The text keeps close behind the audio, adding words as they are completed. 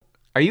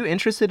Are you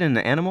interested in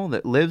an animal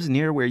that lives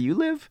near where you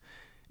live?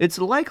 It's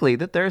likely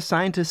that there are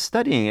scientists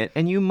studying it,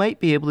 and you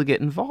might be able to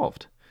get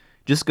involved.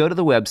 Just go to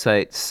the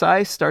website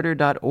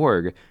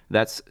scistarter.org.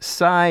 That's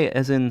sci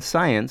as in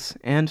science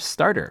and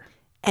starter.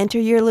 Enter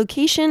your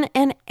location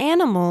and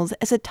animals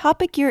as a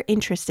topic you're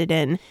interested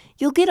in.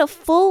 You'll get a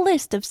full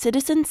list of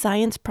citizen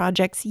science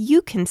projects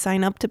you can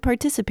sign up to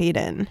participate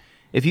in.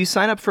 If you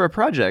sign up for a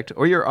project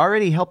or you're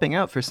already helping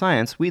out for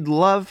science, we'd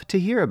love to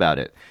hear about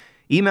it.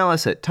 Email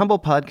us at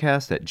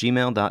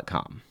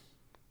tumblepodcast@gmail.com.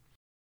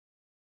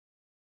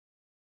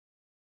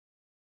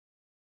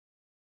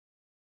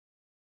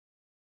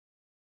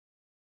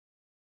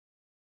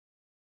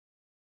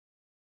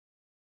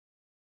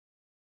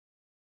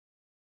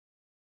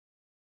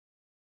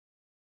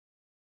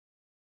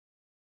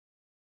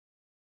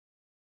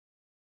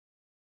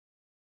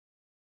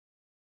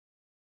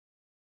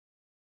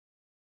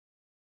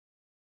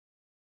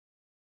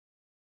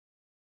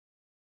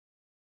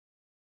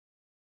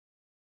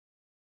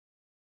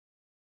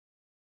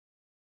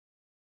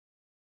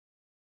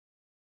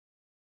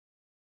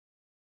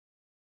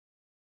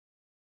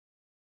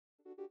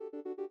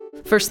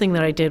 First thing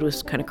that I did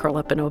was kind of curl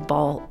up in a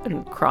ball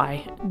and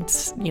cry and,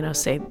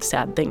 say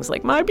sad things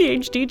like, my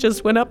PhD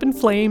just went up in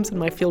flames, and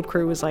my field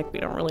crew was like, we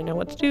don't really know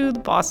what to do. The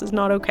boss is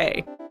not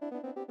okay.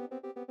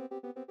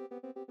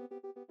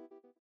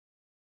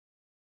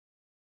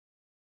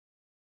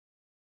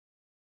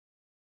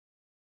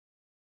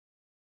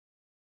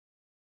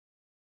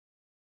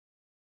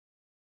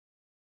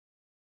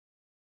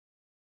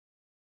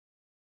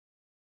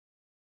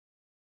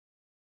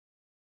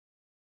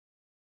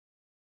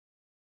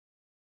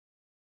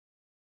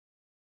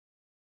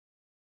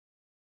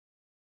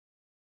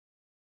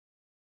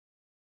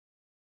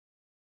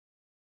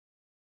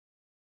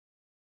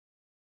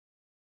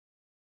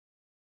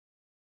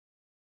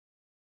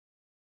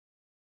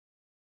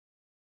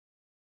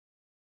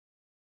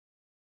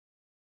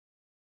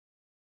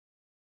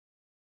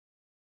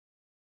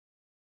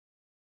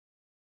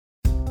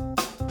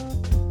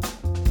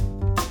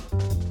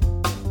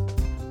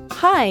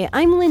 Hi,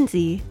 I'm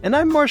Lindsay. And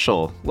I'm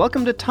Marshall.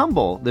 Welcome to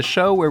Tumble, the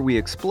show where we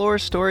explore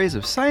stories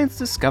of science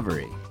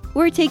discovery.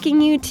 We're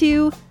taking you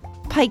to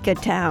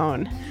Pika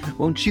Town.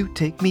 Won't you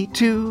take me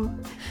to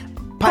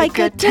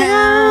Pika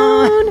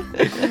Town?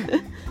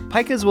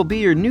 Pikas will be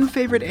your new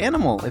favorite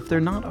animal if they're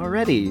not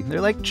already.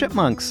 They're like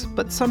chipmunks,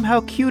 but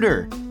somehow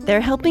cuter.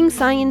 They're helping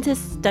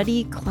scientists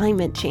study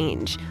climate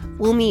change.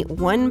 We'll meet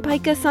one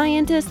pika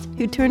scientist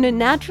who turned a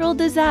natural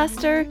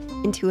disaster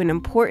into an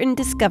important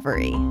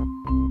discovery.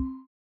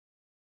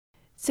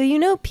 So you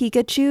know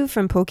Pikachu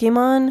from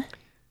Pokemon?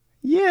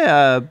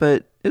 Yeah,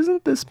 but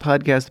isn't this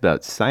podcast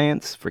about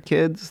science for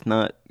kids,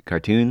 not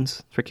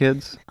cartoons for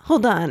kids?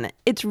 Hold on.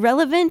 It's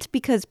relevant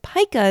because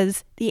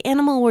pikas, the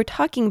animal we're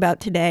talking about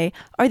today,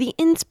 are the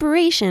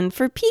inspiration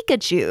for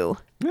Pikachu.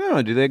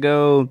 Oh, do they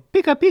go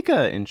Pika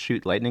Pika and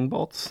shoot lightning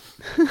bolts?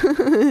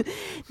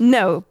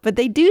 No, but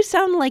they do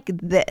sound like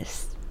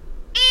this.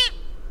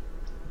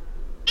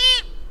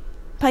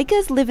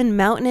 Pikas live in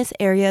mountainous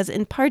areas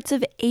in parts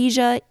of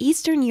Asia,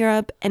 Eastern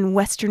Europe, and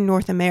Western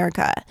North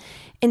America.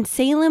 In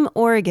Salem,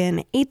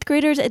 Oregon, 8th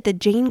graders at the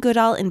Jane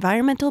Goodall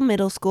Environmental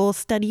Middle School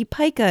study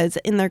pikas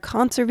in their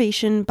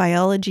conservation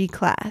biology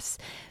class.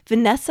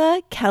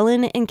 Vanessa,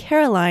 Kellen, and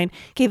Caroline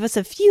gave us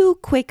a few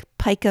quick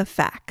pika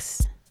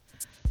facts.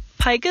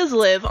 Pikas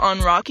live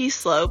on rocky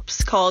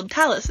slopes called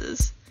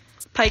taluses.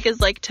 Pikas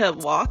like to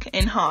walk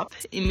and hop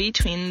in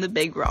between the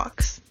big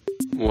rocks.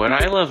 What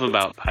I love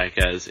about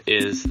pikas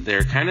is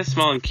they're kind of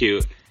small and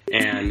cute,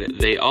 and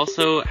they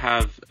also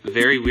have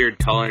very weird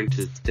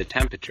tolerances to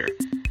temperature,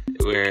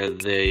 where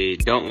they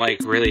don't like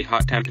really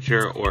hot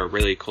temperature or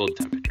really cold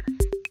temperature.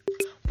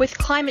 With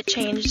climate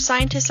change,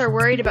 scientists are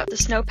worried about the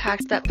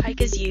snowpack that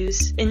pikas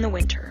use in the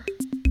winter.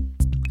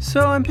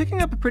 So I'm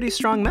picking up a pretty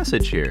strong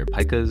message here.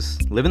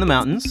 Pikas live in the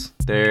mountains.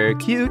 They're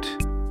cute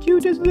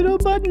as little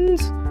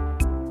buttons,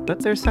 but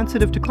they're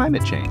sensitive to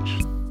climate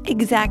change.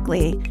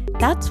 Exactly.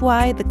 That's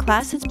why the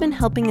class has been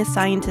helping a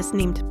scientist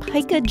named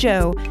Pika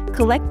Jo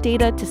collect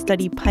data to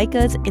study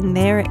pikas in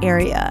their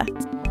area.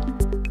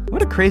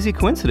 What a crazy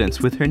coincidence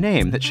with her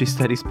name that she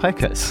studies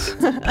pikas.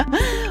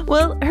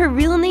 Well, her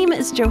real name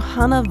is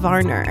Johanna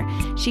Varner.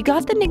 She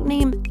got the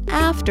nickname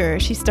after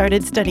she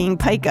started studying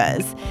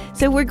pikas.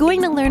 So we're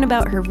going to learn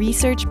about her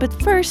research, but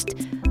first,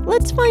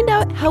 let's find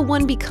out how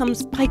one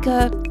becomes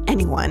pika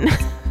anyone.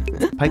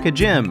 Pika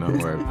Jim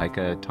or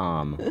Pika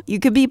Tom. You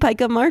could be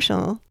Pika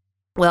Marshall.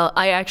 Well,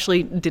 I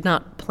actually did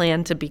not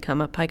plan to become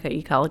a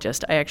pika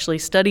ecologist. I actually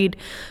studied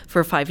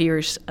for 5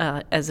 years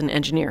as an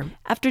engineer.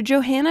 After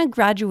Johanna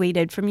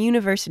graduated from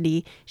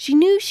university, she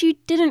knew she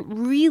didn't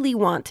really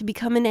want to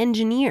become an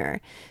engineer.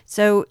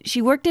 So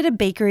she worked at a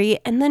bakery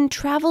and then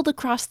traveled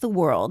across the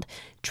world,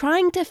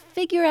 trying to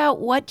figure out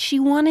what she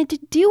wanted to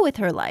do with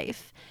her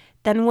life.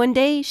 Then one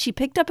day, she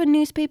picked up a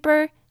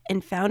newspaper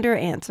and found her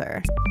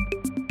answer.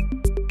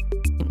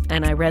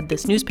 and I read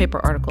this newspaper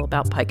article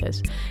about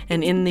pikas.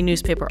 And in the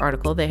newspaper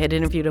article, they had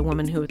interviewed a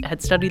woman who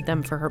had studied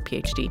them for her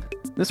PhD.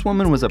 This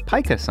woman was a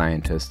pika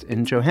scientist,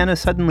 and Johanna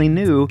suddenly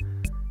knew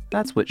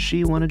that's what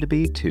she wanted to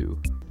be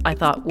too. I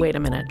thought, wait a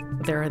minute,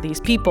 there are these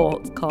people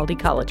called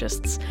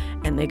ecologists,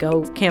 and they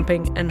go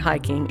camping and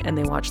hiking, and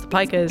they watch the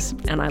pikas,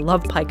 and I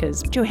love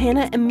pikas.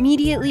 Johanna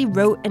immediately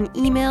wrote an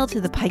email to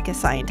the pika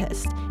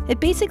scientist. It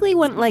basically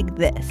went like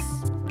this.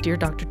 Dear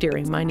Dr.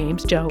 Deering, my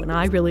name's Joe, and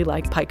I really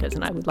like pikas,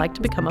 and I would like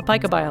to become a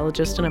pika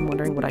biologist, and I'm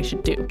wondering what I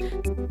should do.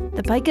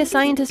 The pika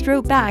scientist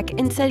wrote back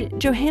and said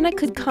Johanna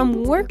could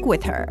come work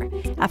with her.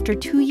 After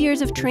 2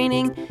 years of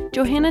training,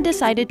 Johanna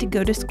decided to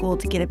go to school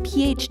to get a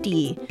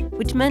PhD,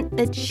 which meant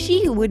that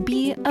she would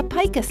be a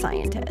pika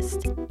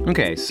scientist.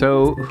 Okay,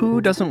 so who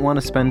doesn't want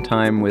to spend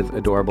time with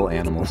adorable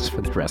animals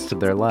for the rest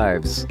of their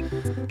lives?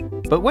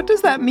 But what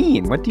does that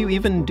mean? What do you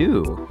even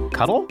do?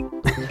 Cuddle?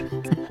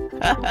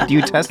 Do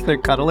you test their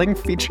cuddling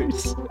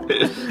features?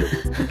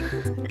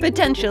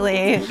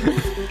 Potentially.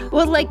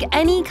 Well, like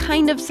any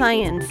kind of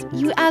science,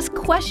 you ask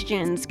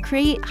questions,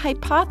 create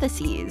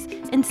hypotheses,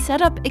 and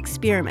set up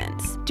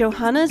experiments.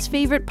 Johanna's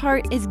favorite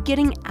part is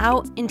getting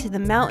out into the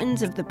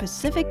mountains of the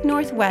Pacific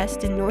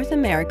Northwest in North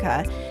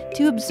America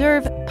to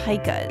observe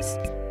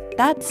pikas.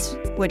 That's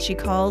what she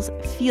calls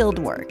field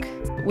work.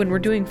 When we're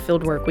doing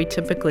field work, we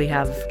typically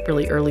have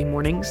really early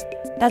mornings.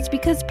 That's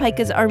because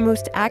pikas are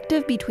most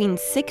active between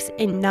 6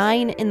 and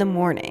 9 in the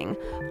morning.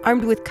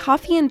 Armed with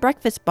coffee and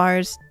breakfast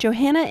bars,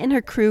 Johanna and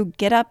her crew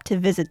get up to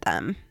visit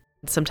them.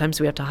 Sometimes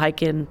we have to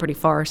hike in pretty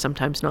far,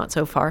 sometimes not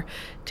so far,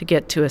 to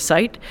get to a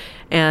site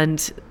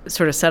and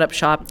sort of set up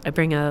shop. I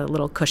bring a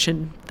little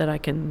cushion that I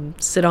can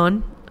sit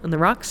on the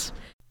rocks.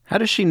 How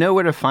does she know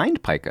where to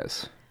find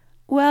pikas?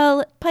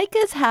 Well,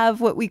 pikas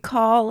have what we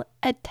call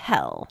a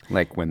tell.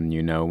 Like when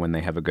you know when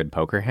they have a good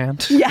poker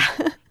hand? Yeah.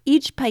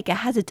 Each pika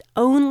has its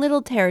own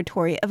little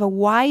territory of a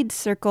wide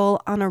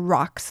circle on a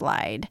rock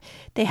slide.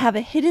 They have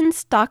a hidden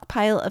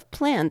stockpile of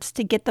plants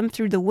to get them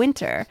through the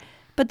winter,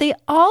 but they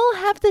all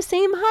have the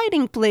same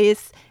hiding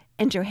place,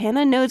 and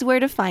Johanna knows where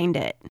to find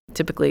it.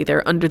 Typically,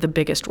 they're under the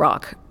biggest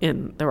rock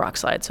in the rock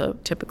slide. So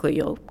typically,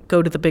 you'll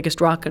go to the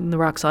biggest rock in the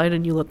rock slide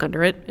and you look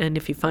under it. And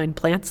if you find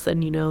plants,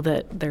 then you know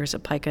that there's a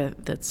pika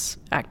that's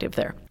active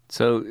there.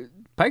 So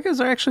pikas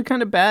are actually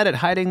kind of bad at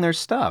hiding their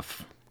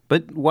stuff.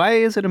 But why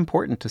is it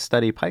important to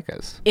study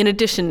pikas? In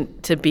addition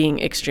to being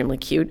extremely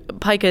cute,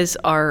 pikas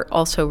are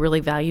also really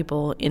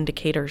valuable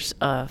indicators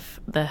of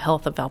the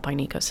health of alpine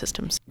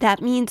ecosystems.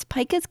 That means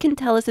pikas can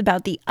tell us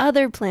about the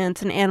other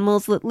plants and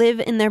animals that live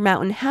in their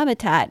mountain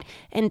habitat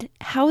and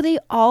how they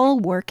all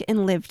work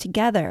and live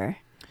together.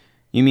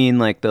 You mean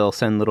like they'll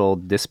send little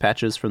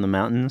dispatches from the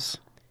mountains?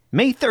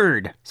 May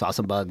 3rd, saw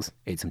some bugs,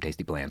 ate some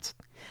tasty plants.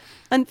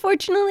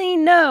 Unfortunately,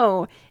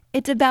 no.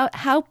 It's about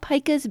how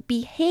pikas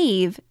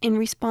behave in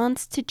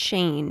response to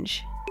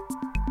change.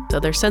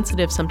 So they're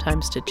sensitive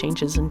sometimes to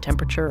changes in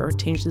temperature or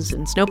changes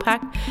in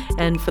snowpack,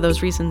 and for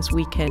those reasons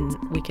we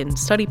can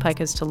study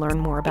pikas to learn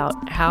more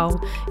about how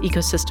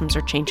ecosystems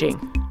are changing.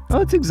 Well,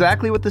 that's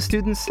exactly what the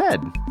students said.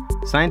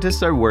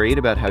 Scientists are worried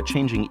about how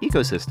changing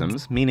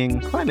ecosystems, meaning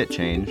climate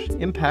change,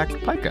 impact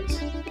pikas.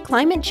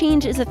 Climate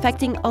change is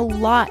affecting a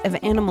lot of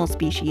animal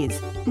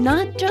species,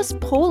 not just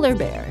polar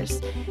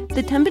bears.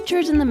 The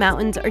temperatures in the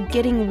mountains are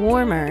getting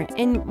warmer,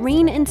 and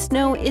rain and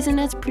snow isn't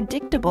as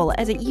predictable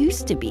as it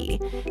used to be.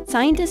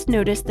 Scientists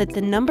noticed that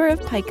the number of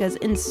pikas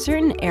in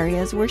certain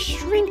areas were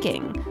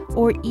shrinking,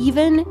 or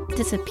even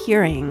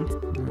disappearing.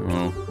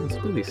 Oh,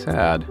 it's really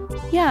sad.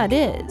 Yeah, it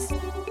is.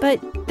 But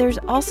there's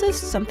also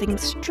something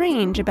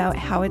strange about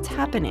how it's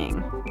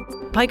happening.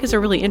 Pikas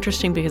are really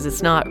interesting because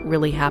it's not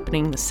really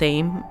happening the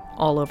same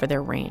all over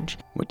their range.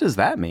 What does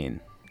that mean?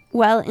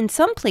 Well, in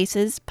some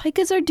places,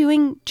 pikas are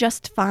doing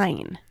just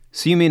fine.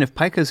 So you mean if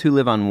pikas who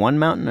live on one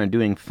mountain are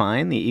doing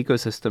fine, the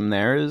ecosystem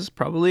there is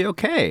probably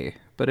okay.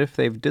 But if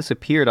they've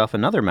disappeared off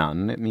another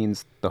mountain, it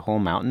means the whole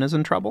mountain is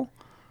in trouble?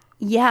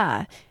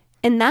 Yeah,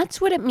 and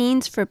that's what it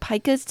means for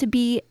pikas to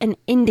be an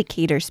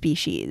indicator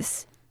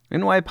species.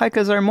 And why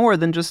pikas are more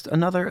than just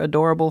another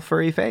adorable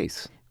furry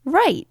face.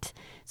 Right.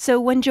 So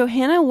when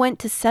Johanna went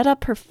to set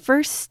up her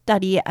first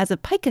study as a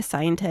pika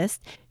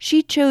scientist,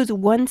 she chose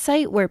one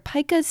site where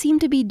pikas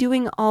seemed to be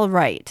doing all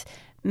right.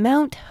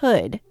 Mount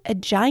Hood, a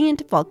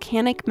giant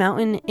volcanic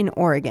mountain in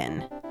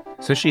Oregon.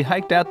 So she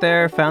hiked out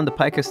there, found the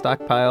pika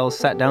stockpiles,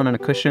 sat down on a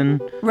cushion.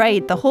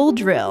 Right, the whole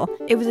drill.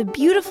 It was a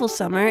beautiful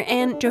summer,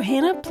 and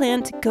Johanna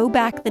planned to go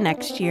back the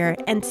next year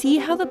and see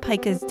how the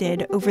pikas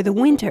did over the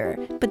winter.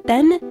 But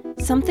then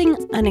something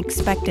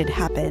unexpected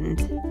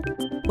happened.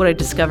 What I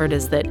discovered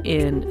is that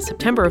in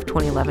September of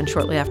 2011,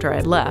 shortly after I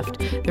had left,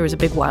 there was a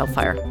big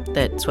wildfire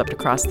that swept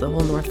across the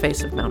whole north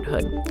face of Mount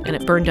Hood, and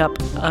it burned up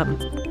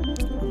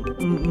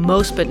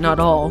most but not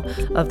all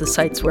of the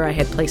sites where I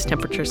had placed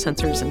temperature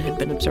sensors and had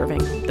been observing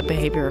the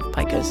behavior of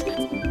pikas.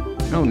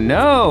 Oh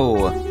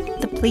no!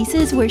 The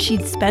Places where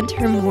she'd spent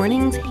her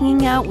mornings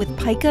hanging out with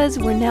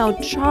pikas were now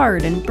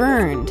charred and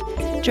burned.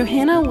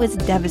 Johanna was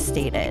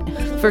devastated.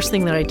 First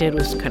thing that I did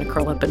was kind of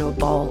curl up in a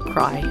ball,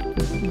 cry,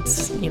 and,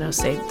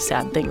 say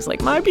sad things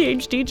like, my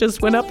PhD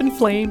just went up in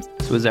flames.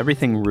 So was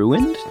everything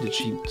ruined? Did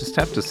she just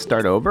have to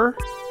start over?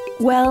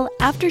 Well,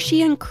 after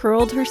she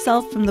uncurled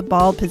herself from the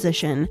ball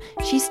position,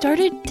 she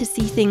started to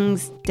see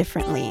things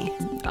differently.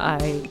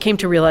 I came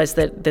to realize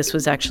that this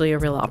was actually a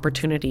real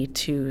opportunity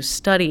to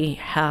study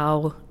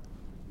how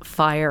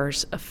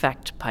fires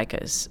affect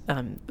pikas.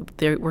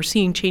 We're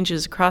seeing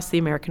changes across the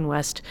American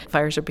West.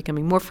 Fires are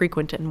becoming more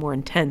frequent and more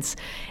intense,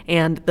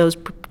 and those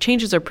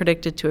changes are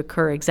predicted to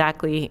occur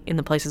exactly in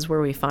the places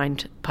where we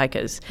find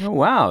pikas. Oh,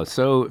 wow.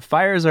 So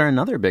fires are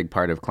another big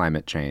part of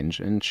climate change,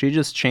 and she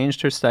just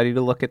changed her study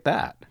to look at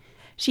that.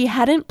 She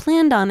hadn't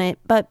planned on it,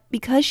 but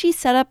because she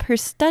set up her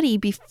study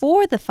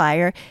before the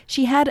fire,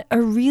 she had a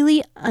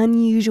really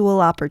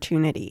unusual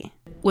opportunity.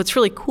 What's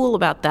really cool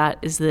about that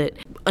is that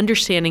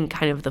understanding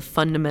kind of the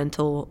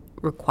fundamental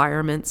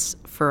requirements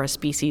for a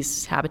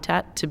species'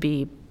 habitat to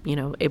be,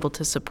 able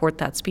to support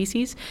that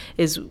species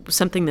is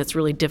something that's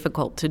really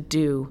difficult to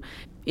do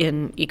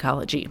in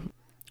ecology.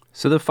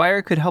 So the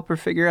fire could help her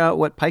figure out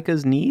what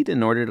pikas need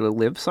in order to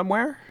live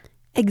somewhere?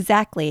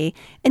 Exactly.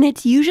 And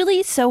it's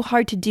usually so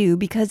hard to do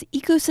because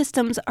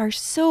ecosystems are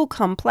so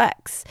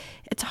complex.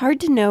 It's hard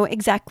to know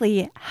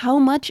exactly how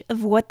much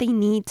of what they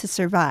need to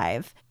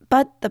survive.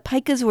 But the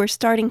pikas were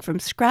starting from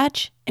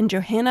scratch, and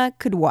Johanna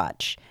could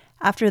watch.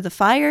 After the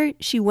fire,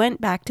 she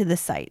went back to the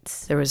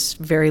sites. There was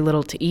very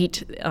little to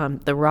eat.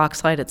 The rock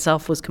slide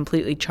itself was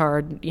completely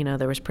charred.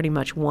 There was pretty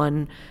much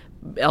one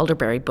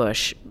elderberry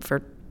bush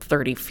for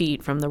 30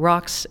 feet from the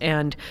rocks,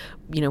 and,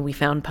 we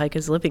found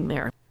pikas living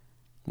there.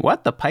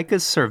 What? The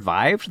pikas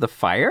survived the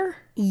fire?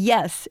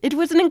 Yes, it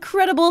was an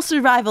incredible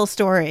survival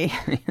story.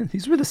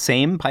 These were the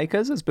same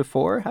pikas as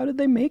before? How did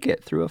they make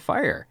it through a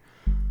fire?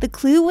 The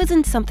clue was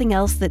in something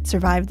else that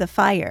survived the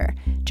fire,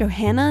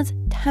 Johanna's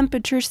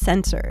temperature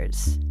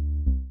sensors.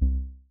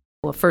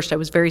 Well, at first I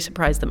was very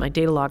surprised that my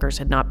data loggers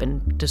had not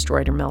been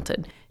destroyed or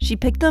melted. She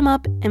picked them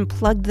up and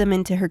plugged them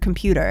into her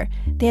computer.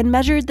 They had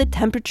measured the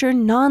temperature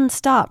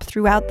nonstop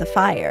throughout the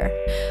fire.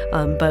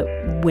 But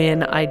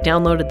when I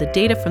downloaded the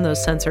data from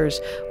those sensors,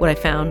 what I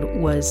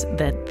found was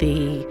that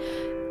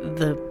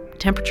the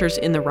temperatures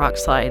in the rock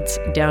slides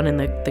down in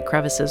the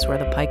crevices where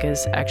the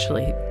pikas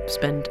actually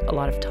spend a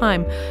lot of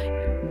time,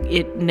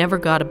 it never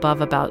got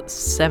above about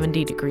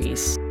 70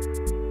 degrees.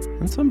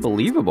 That's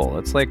unbelievable.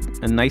 It's like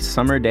a nice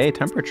summer day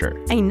temperature.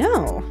 I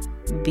know.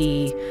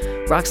 The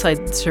rock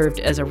slide served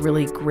as a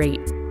really great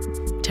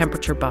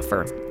temperature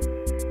buffer.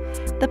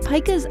 The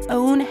pika's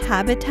own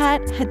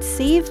habitat had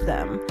saved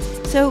them.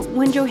 So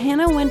when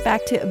Johanna went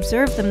back to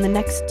observe them the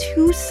next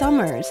 2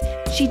 summers,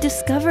 she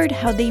discovered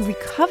how they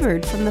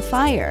recovered from the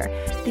fire.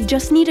 They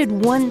just needed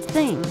one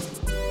thing: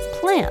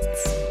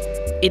 plants.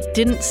 It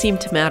didn't seem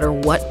to matter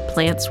what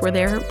plants were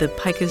there. The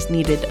pikas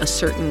needed a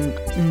certain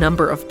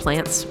number of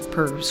plants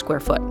per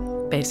square foot,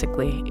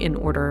 basically, in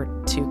order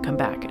to come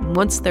back. And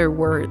once there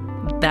were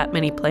that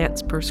many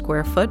plants per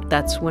square foot,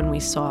 that's when we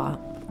saw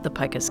the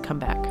pikas come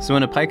back. So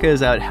when a pika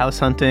is out house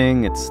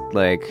hunting, it's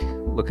like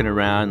looking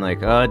around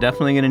like, oh,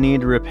 definitely going to need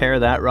to repair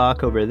that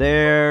rock over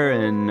there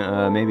and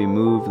maybe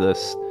move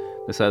this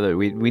other.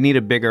 We need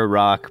a bigger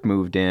rock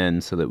moved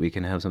in so that we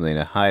can have something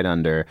to hide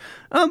under.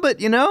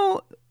 But,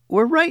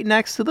 we're right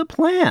next to the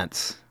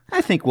plants. I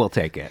think we'll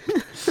take it.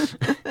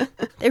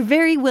 They're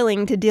very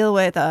willing to deal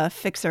with a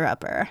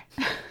fixer-upper.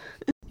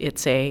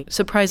 It's a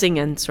surprising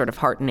and sort of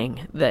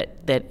heartening that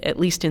at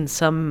least in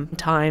some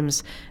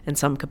times and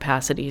some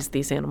capacities,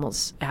 these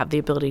animals have the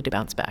ability to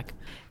bounce back.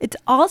 It's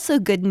also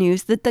good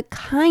news that the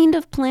kind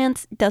of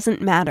plants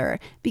doesn't matter,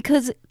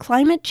 because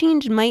climate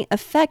change might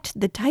affect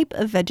the type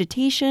of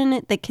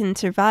vegetation that can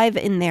survive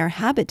in their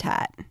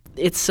habitat.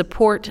 It's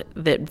support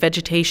that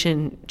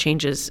vegetation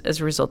changes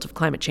as a result of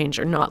climate change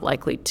are not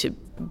likely to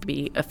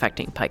be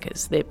affecting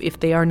pikas.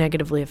 If they are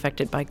negatively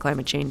affected by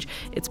climate change,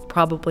 it's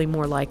probably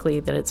more likely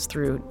that it's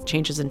through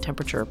changes in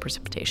temperature or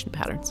precipitation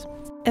patterns.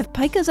 If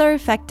pikas are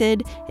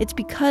affected, it's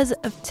because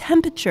of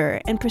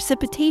temperature and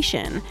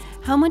precipitation,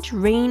 how much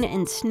rain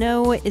and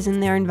snow is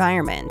in their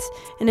environment.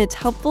 And it's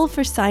helpful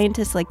for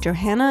scientists like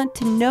Johanna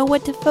to know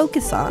what to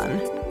focus on.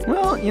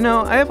 Well,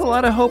 I have a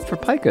lot of hope for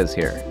pikas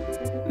here.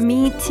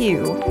 Me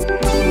too.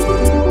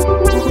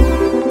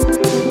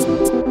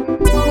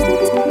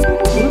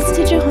 Thanks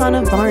to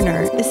Johanna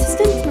Varner,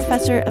 Assistant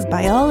Professor of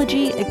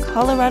Biology at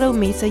Colorado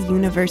Mesa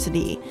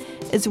University,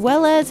 as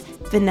well as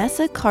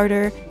Vanessa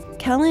Carter,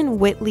 Kellen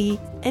Whitley,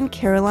 and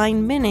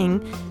Caroline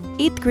Minning,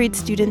 8th grade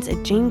students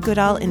at Jane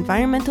Goodall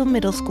Environmental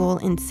Middle School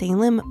in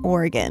Salem,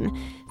 Oregon.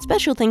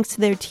 Special thanks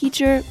to their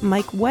teacher,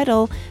 Mike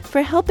Weddle,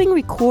 for helping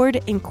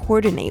record and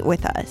coordinate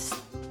with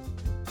us.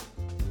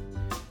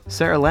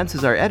 Sarah Lentz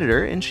is our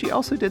editor, and she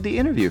also did the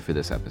interview for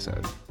this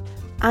episode.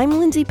 I'm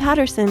Lindsay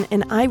Patterson,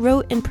 and I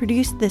wrote and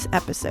produced this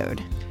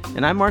episode.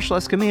 And I'm Marshall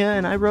Escamilla,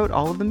 and I wrote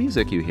all of the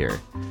music you hear.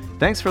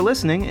 Thanks for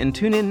listening, and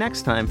tune in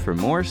next time for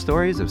more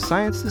stories of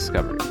science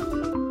discovery.